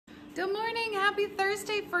Good morning, happy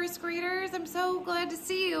Thursday, first graders. I'm so glad to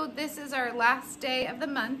see you. This is our last day of the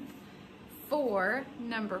month for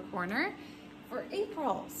Number Corner for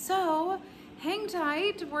April. So hang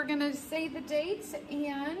tight, we're gonna say the dates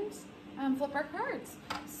and flip our cards.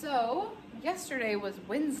 So yesterday was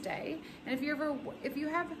Wednesday, and if you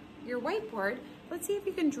have your whiteboard, let's see if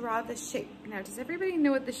you can draw the shape. Now, does everybody know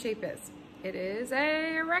what the shape is? It is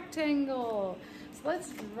a rectangle. So let's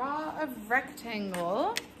draw a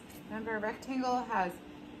rectangle. Remember, a rectangle has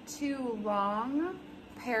two long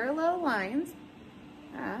parallel lines.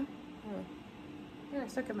 Here, I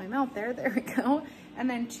stuck in my mouth there. There we go. And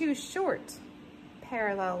then two short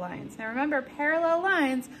parallel lines. Now remember, parallel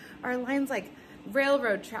lines are lines like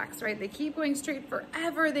railroad tracks, right? They keep going straight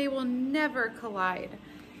forever. They will never collide.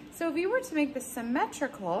 So if you were to make this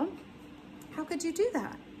symmetrical, how could you do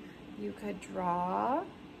that? You could draw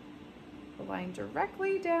the line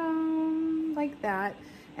directly down like that.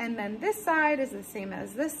 And then this side is the same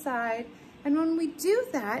as this side. And when we do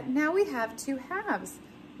that, now we have two halves.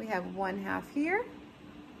 We have one half here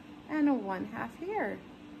and a one half here.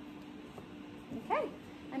 Okay,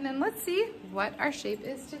 and then let's see what our shape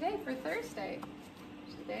is today for Thursday.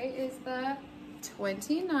 Today is the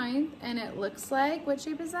 29th, and it looks like, what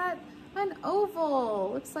shape is that? An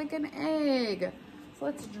oval, looks like an egg. So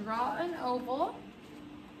let's draw an oval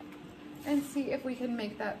and see if we can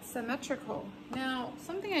make that symmetrical. Now,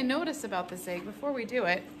 something I noticed about this egg before we do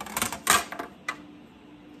it,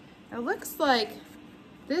 it looks like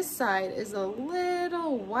this side is a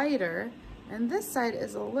little wider and this side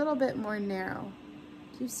is a little bit more narrow.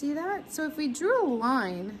 Do you see that? So if we drew a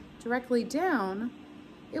line directly down,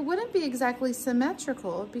 it wouldn't be exactly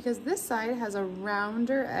symmetrical because this side has a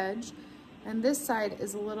rounder edge and this side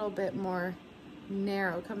is a little bit more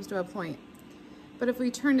narrow, comes to a point. But if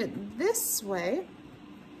we turned it this way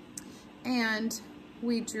and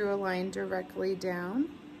we drew a line directly down,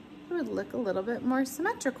 it would look a little bit more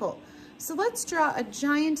symmetrical. So let's draw a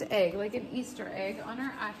giant egg, like an Easter egg, on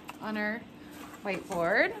our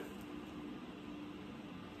whiteboard.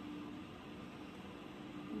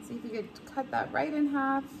 And see if you could cut that right in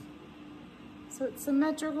half. So it's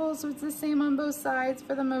symmetrical, so it's the same on both sides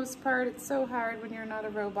for the most part. It's so hard when you're not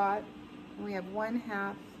a robot. And we have one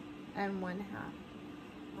half and one half.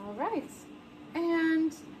 All right,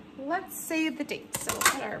 and let's save the date. So we'll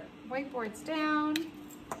put our whiteboards down.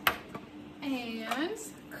 And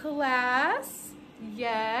class,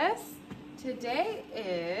 yes, today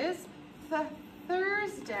is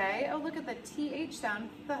Thursday. Oh, look at the TH sound.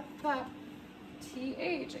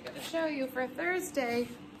 TH, I gotta show you for Thursday.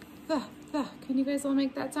 Can you guys all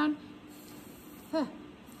make that sound?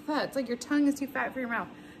 It's like your tongue is too fat for your mouth.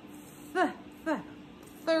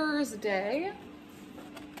 Thursday,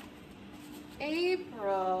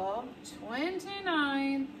 April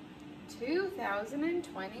 29th,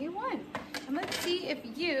 2021. And let's see if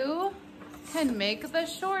you can make the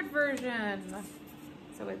short version.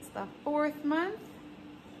 So it's the 4th month.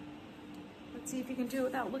 Let's see if you can do it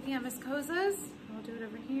without looking at Miss Koza's. I'll do it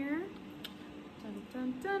over here. Dun,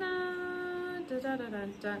 dun, dun, dun, dun, dun,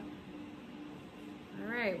 dun, dun. All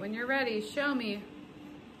right, when you're ready, show me.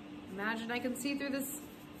 Imagine I can see through this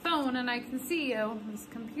phone and I can see you, this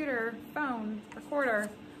computer, phone, recorder.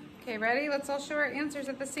 Okay, ready? Let's all show our answers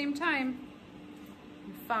at the same time.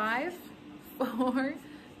 5, 4,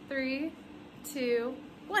 3, 2,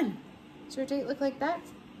 1. Does your date look like that?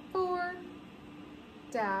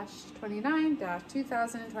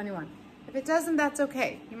 4-29-2021. If it doesn't, that's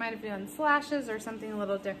okay. You might have done slashes or something a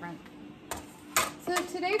little different. So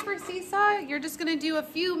today for Seesaw, you're just gonna do a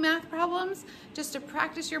few math problems just to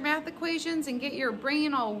practice your math equations and get your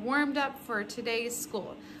brain all warmed up for today's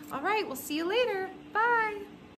school. All right, we'll see you later. Bye.